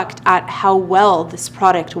shocked at how well this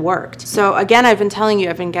product worked. So again, I've been telling you,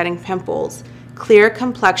 I've been getting pimples. Clear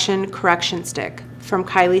Complexion Correction Stick from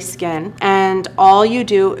Kylie Skin, and all you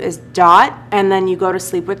do is dot and then you go to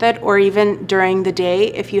sleep with it, or even during the day,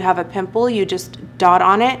 if you have a pimple, you just dot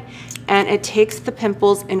on it and it takes the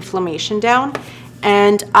pimple's inflammation down.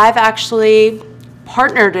 And I've actually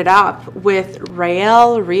partnered it up with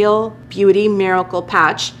Rael Beauty Miracle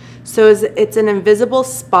Patch. So it's an invisible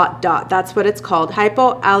spot dot. That's what it's called.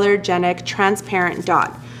 Hypoallergenic transparent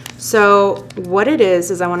dot. So what it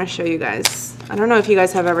is I want to show you guys. I don't know if you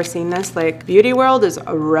guys have ever seen this. Like, beauty world is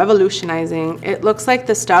revolutionizing. It looks like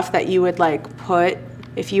the stuff that you would like put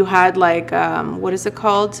if you had like, what is it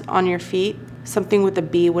called on your feet? Something with a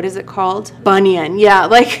B, what is it called? Bunion. Yeah,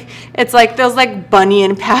 like it's like those like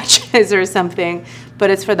bunion patches or something,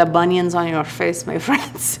 but it's for the bunions on your face, my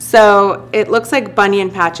friends. So it looks like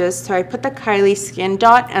bunion patches. So I put the Kylie Skin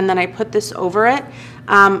dot and then I put this over it.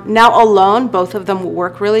 Now alone, both of them will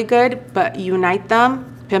work really good, but unite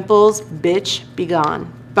them, pimples, bitch, be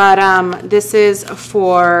gone. But this is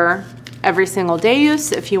for every single day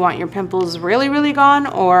use if you want your pimples really gone,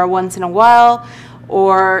 or once in a while.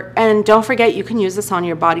 And don't forget, you can use this on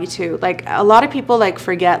your body too. Like, a lot of people like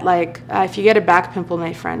forget, like if you get a back pimple,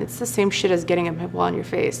 my friend, it's the same shit as getting a pimple on your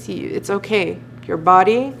face. It's okay. Your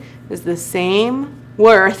body is the same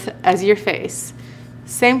worth as your face.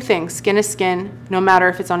 Same thing, skin is skin. No matter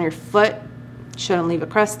if it's on your foot, shouldn't leave it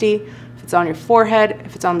crusty. If it's on your forehead,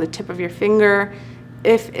 if it's on the tip of your finger,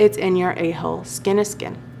 if it's in your a-hole, skin is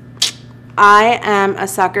skin. I am a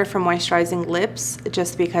sucker for moisturizing lips,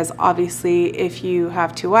 just because obviously if you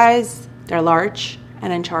have two eyes, they're large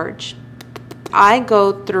and in charge. I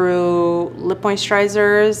go through lip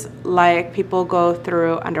moisturizers like people go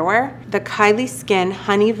through underwear. The Kylie Skin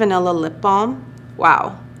Honey Vanilla Lip Balm,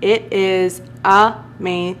 wow, it is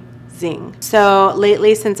amazing. So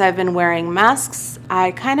lately, since I've been wearing masks,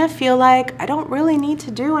 I kind of feel like I don't really need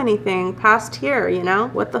to do anything past here, you know?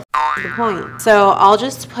 What the f is the point? So I'll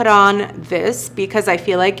just put on this because I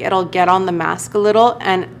feel like it'll get on the mask a little,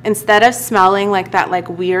 and instead of smelling like that like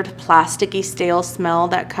weird plasticky stale smell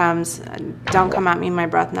that comes, don't come at me, my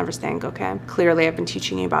breath never stank, okay? Clearly I've been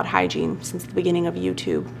teaching you about hygiene since the beginning of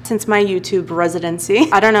YouTube. Since my YouTube residency,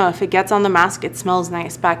 I don't know, if it gets on the mask, it smells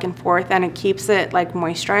nice back and forth, and it keeps it like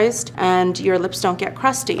moisturized and your lips don't get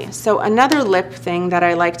crusty. So another lip thing that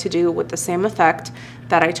I like to do with the same effect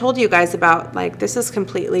that I told you guys about, like, this is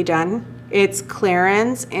completely done. It's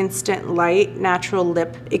Clarins Instant Light Natural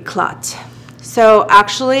Lip Eclat. So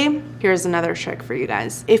actually, here's another trick for you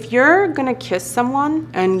guys. If you're gonna kiss someone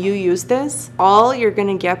and you use this, all you're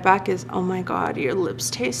gonna get back is, oh my God, your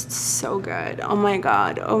lips taste so good. Oh my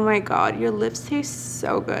God, your lips taste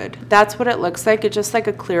so good. That's what it looks like. It's just like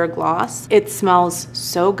a clear gloss. It smells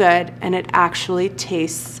so good and it actually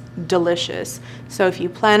tastes delicious. So if you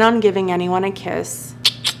plan on giving anyone a kiss,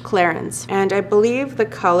 Clarins. And I believe the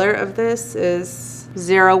color of this is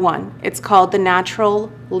 01. It's called the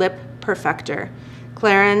Natural Lip Perfector.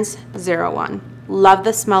 Clarins 01. Love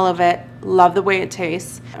the smell of it. Love the way it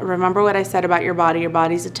tastes. Remember what I said about your body. Your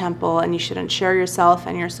body's a temple, and you shouldn't share yourself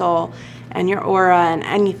and your soul and your aura and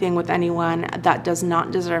anything with anyone that does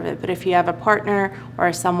not deserve it. But if you have a partner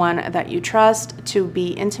or someone that you trust to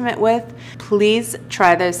be intimate with, please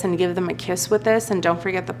try this and give them a kiss with this. And don't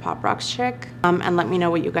forget the Pop Rocks chick. And let me know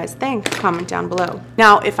what you guys think. Comment down below.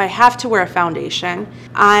 Now, if I have to wear a foundation,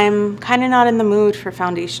 I'm kind of not in the mood for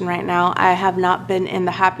foundation right now. I have not been in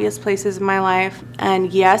the happiest places in my life.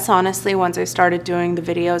 And yes, honestly, once I started doing the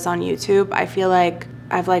videos on YouTube, I feel like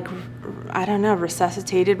I've I don't know,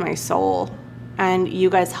 resuscitated my soul, and you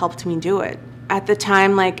guys helped me do it. At the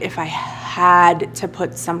time, like, if I had to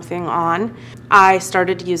put something on, I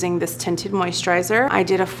started using this tinted moisturizer. I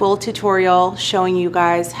did a full tutorial showing you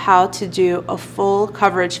guys how to do a full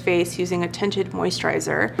coverage face using a tinted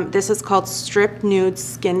moisturizer. This is called Strip Nude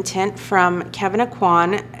Skin Tint from Kevyn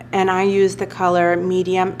Aucoin, and I use the color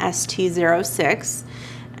Medium ST06.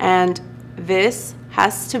 And this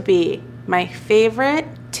has to be my favorite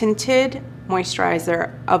tinted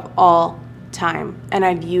moisturizer of all time, and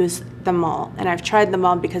I've used them all, and I've tried them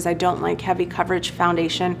all because I don't like heavy coverage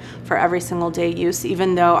foundation for every single day use.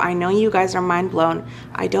 Even though I know you guys are mind blown,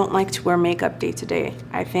 I don't like to wear makeup day to day.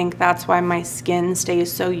 I think that's why my skin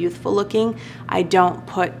stays so youthful looking. I don't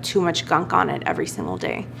put too much gunk on it every single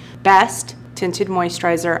day. Best tinted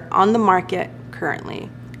moisturizer on the market currently.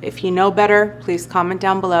 If you know better, please comment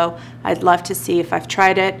down below. I'd love to see if I've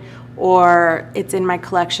tried it or it's in my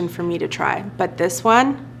collection for me to try. But this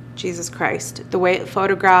one, Jesus Christ, the way it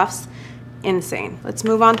photographs, insane. Let's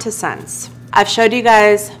move on to scents. I've showed you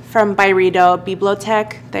guys from Byredo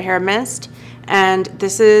Bibliotech, the hair mist, and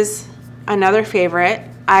this is another favorite.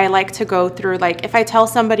 I like to go through, like, if I tell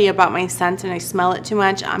somebody about my scent and I smell it too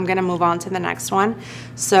much, I'm gonna move on to the next one.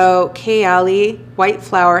 So Kaudalie White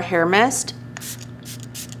Flower Hair Mist.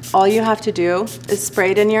 All you have to do is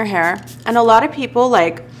spray it in your hair. And a lot of people,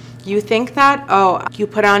 like, you think that, oh, you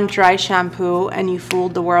put on dry shampoo and you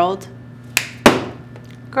fooled the world.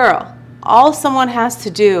 Girl, all someone has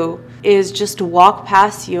to do is just walk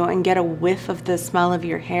past you and get a whiff of the smell of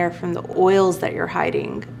your hair from the oils that you're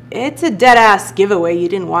hiding. It's a dead ass giveaway you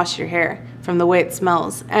didn't wash your hair from the way it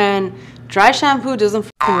smells. And dry shampoo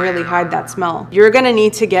doesn't really hide that smell. You're gonna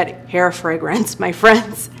need to get hair fragrance, my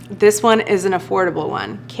friends. This one is an affordable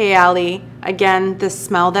one. Kaudalie, again, the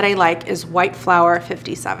smell that I like is White Flower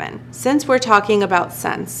 57. Since we're talking about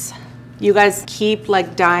scents, you guys keep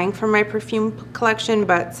like dying for my perfume collection,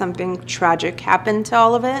 but something tragic happened to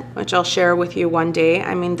all of it, which I'll share with you one day.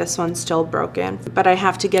 I mean, this one's still broken, but I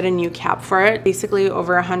have to get a new cap for it. Basically,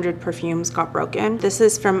 over 100 perfumes got broken. This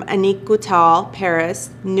is from Goutal, Paris,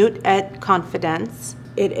 Nuit et Confidence.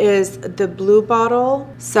 It is the blue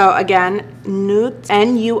bottle. So again, Nuit,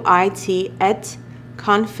 N-U-I-T et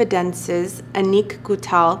Confidences,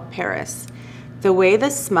 Goutal, Paris. The way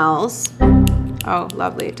this smells, oh,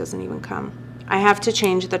 lovely, it doesn't even come. I have to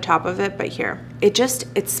change the top of it, but here. It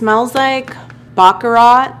smells like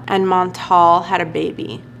Baccarat and Menthol had a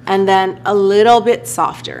baby. And then a little bit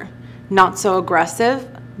softer, not so aggressive,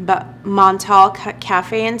 but Menthol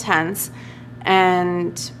Cafe Intense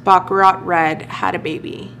and Baccarat Red had a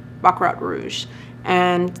baby, Baccarat Rouge.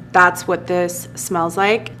 And that's what this smells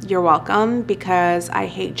like. You're welcome, because I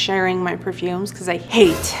hate sharing my perfumes because I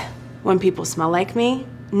hate when people smell like me.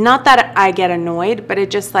 Not that I get annoyed, but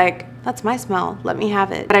it just like, that's my smell, let me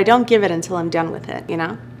have it. But I don't give it until I'm done with it, you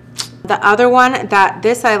know? The other one that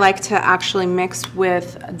I like to actually mix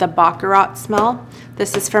with the Baccarat smell.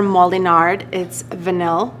 This is from Molinard. It's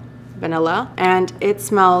vanilla, and it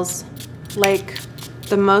smells like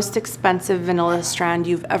the most expensive vanilla strand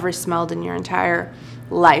you've ever smelled in your entire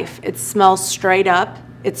life. It smells straight up.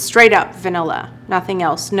 It's straight up vanilla, nothing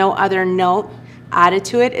else. No other note added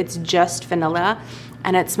to it. It's just vanilla,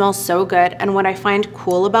 and it smells so good. And what I find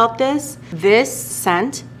cool about this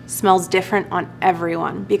scent smells different on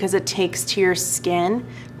everyone because it takes to your skin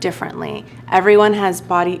differently. Everyone has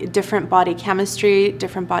different body chemistry,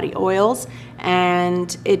 different body oils,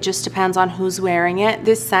 and it just depends on who's wearing it.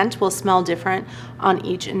 This scent will smell different on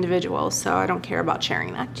each individual, so I don't care about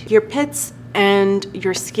sharing that. Your pits and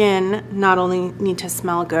your skin not only need to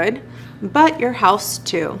smell good, but your house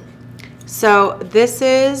too. So this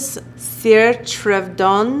is Cire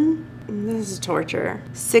Trudon. This is torture.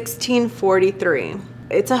 1643.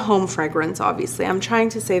 It's a home fragrance, obviously. I'm trying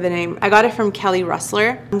to say the name. I got it from Kelly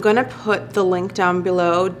Rustler. I'm gonna put the link down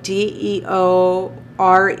below. D-E-O-R-E-G-I-Q-E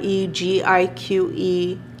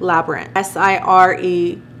Laborant.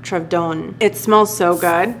 S-I-R-E Trudon. It smells so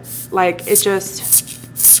good. Like, it just,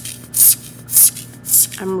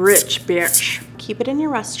 I'm rich, bitch. Keep it in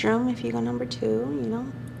your restroom if you go number 2, you know?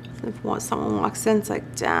 If someone walks in, it's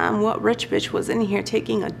like, damn, what rich bitch was in here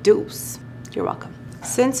taking a deuce? You're welcome.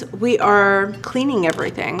 Since we are cleaning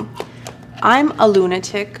everything, I'm a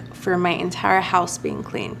lunatic for my entire house being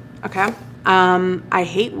clean, okay? I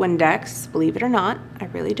hate Windex, believe it or not. I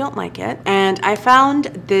really don't like it. And I found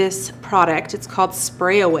this product. It's called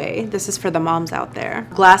Sprayway. This is for the moms out there.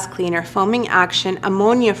 Glass cleaner, foaming action,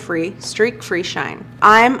 ammonia-free, streak-free shine.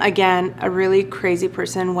 I'm, again, a really crazy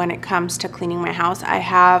person when it comes to cleaning my house. I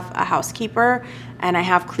have a housekeeper and I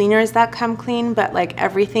have cleaners that come clean, but like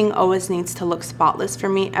everything always needs to look spotless for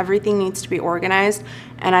me. Everything needs to be organized,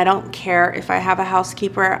 and I don't care if I have a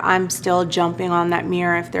housekeeper. I'm still jumping on that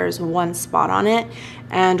mirror if there's one spot on it.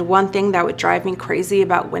 And one thing that would drive me crazy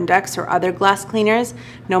about Windex or other glass cleaners,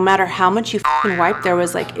 no matter how much you fucking wipe, there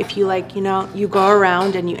was like, if you like, you know, you go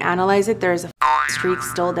around and you analyze it, there's a streak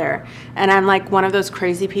still there. And I'm like one of those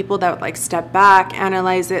crazy people that would like step back,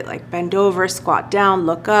 analyze it, like bend over, squat down,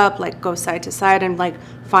 look up, like go side to side and like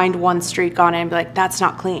find one streak on it and be like, that's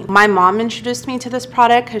not clean. My mom introduced me to this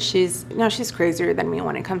product because she's, you know, she's crazier than me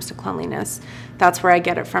when it comes to cleanliness. That's where I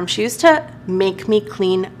get it from. She used to make me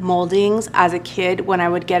clean moldings as a kid when I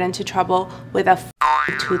would get into trouble with a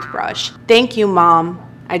toothbrush. Thank you, Mom.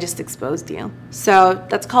 I just exposed you. So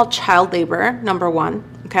that's called child labor, number one,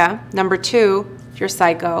 okay? Number two, if you're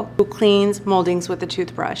psycho, who cleans moldings with a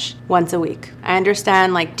toothbrush once a week? I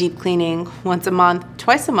understand like deep cleaning once a month,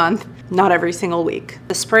 twice a month, not every single week.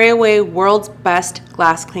 The Sprayway World's Best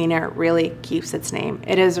Glass Cleaner really keeps its name.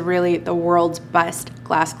 It is really the world's best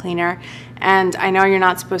glass cleaner. And I know you're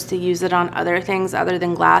not supposed to use it on other things other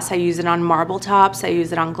than glass. I use it on marble tops. I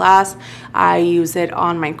use it on glass. I use it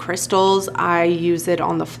on my crystals. I use it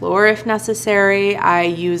on the floor if necessary. I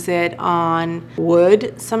use it on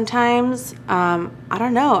wood sometimes. I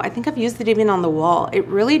don't know. I think I've used it even on the wall. It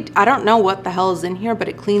really, I don't know what the hell is in here, but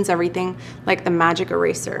it cleans everything like the magic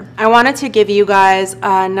eraser. I wanted to give you guys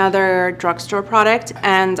another drugstore product.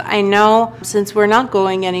 And I know since we're not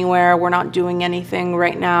going anywhere, we're not doing anything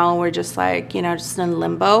right now, we're just like, you know, just in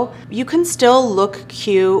limbo, you can still look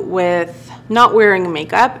cute with not wearing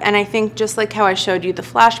makeup. And I think just like how I showed you the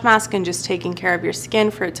flash mask and just taking care of your skin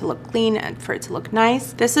for it to look clean and for it to look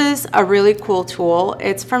nice, this is a really cool tool.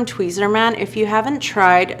 It's from Tweezerman. If you haven't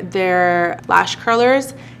tried their lash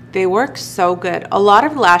curlers, they work so good. A lot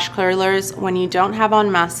of lash curlers, when you don't have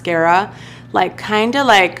on mascara, like kind of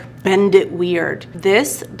like bend it weird.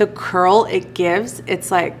 This, the curl it gives,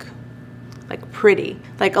 it's like pretty.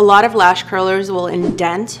 Like a lot of lash curlers will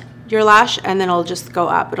indent your lash and then it'll just go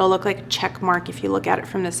up. It'll look like a check mark if you look at it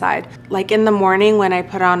from the side. Like in the morning when I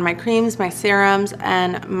put on my creams, my serums,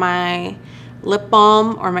 and my lip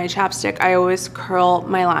balm or my chapstick, I always curl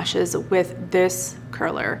my lashes with this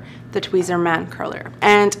curler, the Tweezerman curler.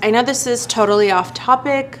 And I know this is totally off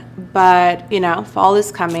topic, but you know, fall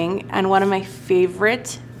is coming, and one of my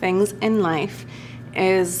favorite things in life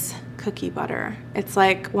is cookie butter. It's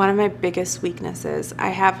like one of my biggest weaknesses. I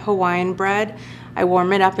have Hawaiian bread. I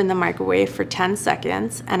warm it up in the microwave for 10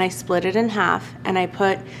 seconds and I split it in half and I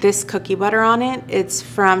put this cookie butter on it. It's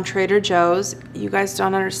from Trader Joe's. You guys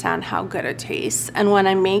don't understand how good it tastes. And when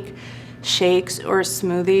I make shakes or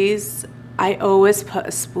smoothies, I always put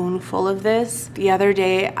a spoonful of this. The other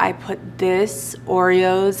day I put this,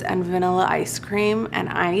 Oreos and vanilla ice cream and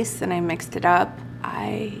ice, and I mixed it up.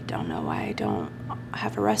 I don't know why I don't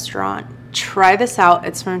have a restaurant. Try this out.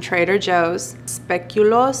 It's from Trader Joe's.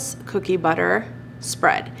 Speculoos cookie butter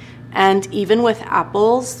spread. And even with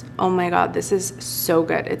apples, oh my God, this is so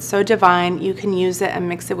good. It's so divine. You can use it and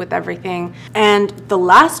mix it with everything. And the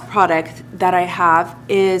last product that I have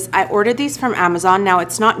is, I ordered these from Amazon. Now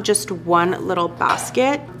it's not just one little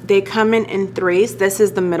basket. They come in threes. This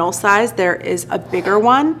is the middle size. There is a bigger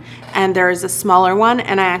one and there is a smaller one,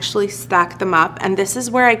 and I actually stack them up. And this is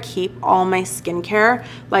where I keep all my skincare,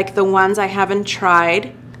 like the ones I haven't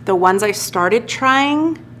tried, the ones I started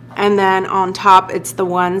trying, and then on top it's the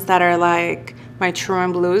ones that are like my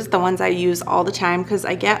Trudon blues, the ones I use all the time because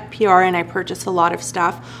I get PR and I purchase a lot of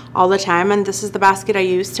stuff all the time. And this is the basket I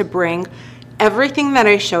use to bring everything that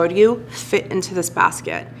I showed you fit into this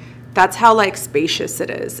basket. That's how like spacious it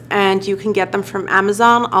is. And you can get them from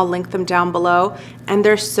Amazon. I'll link them down below. And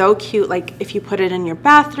they're so cute. Like if you put it in your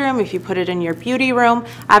bathroom, if you put it in your beauty room.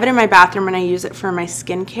 I have it in my bathroom and I use it for my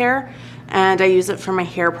skincare. And I use it for my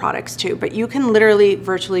hair products too. But you can literally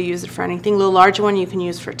virtually use it for anything. The larger one you can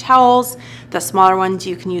use for towels. The smaller ones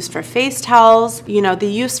you can use for face towels. You know, the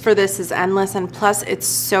use for this is endless, and plus it's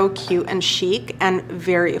so cute and chic and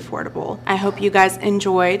very affordable. I hope you guys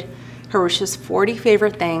enjoyed Hrush's 40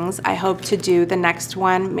 favorite things. I hope to do the next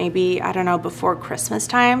one maybe, I don't know, before Christmas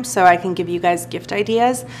time, so I can give you guys gift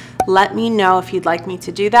ideas. Let me know if you'd like me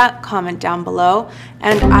to do that. Comment down below.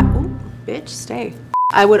 And ooh, bitch, stay.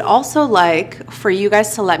 I would also like for you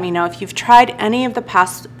guys to let me know if you've tried any of the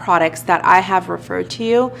past products that I have referred to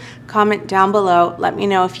you. Comment down below. Let me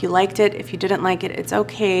know if you liked it. If you didn't like it, it's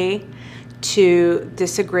okay. to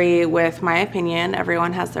disagree with my opinion.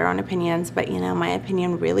 Everyone has their own opinions, but you know, my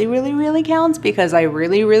opinion really, really, really counts because I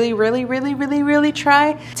really, really, really, really, really, really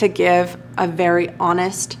try to give a very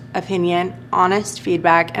honest opinion, honest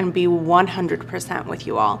feedback, and be 100% with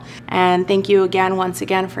you all. And thank you again, once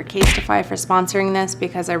again, for Casetify for sponsoring this,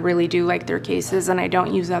 because I really do like their cases and I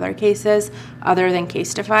don't use other cases other than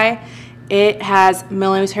Casetify. It has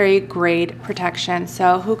military grade protection,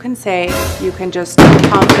 so who can say you can just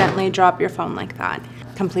confidently drop your phone like that?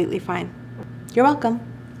 Completely fine. You're welcome.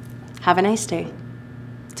 Have a nice day.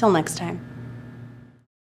 Till next time.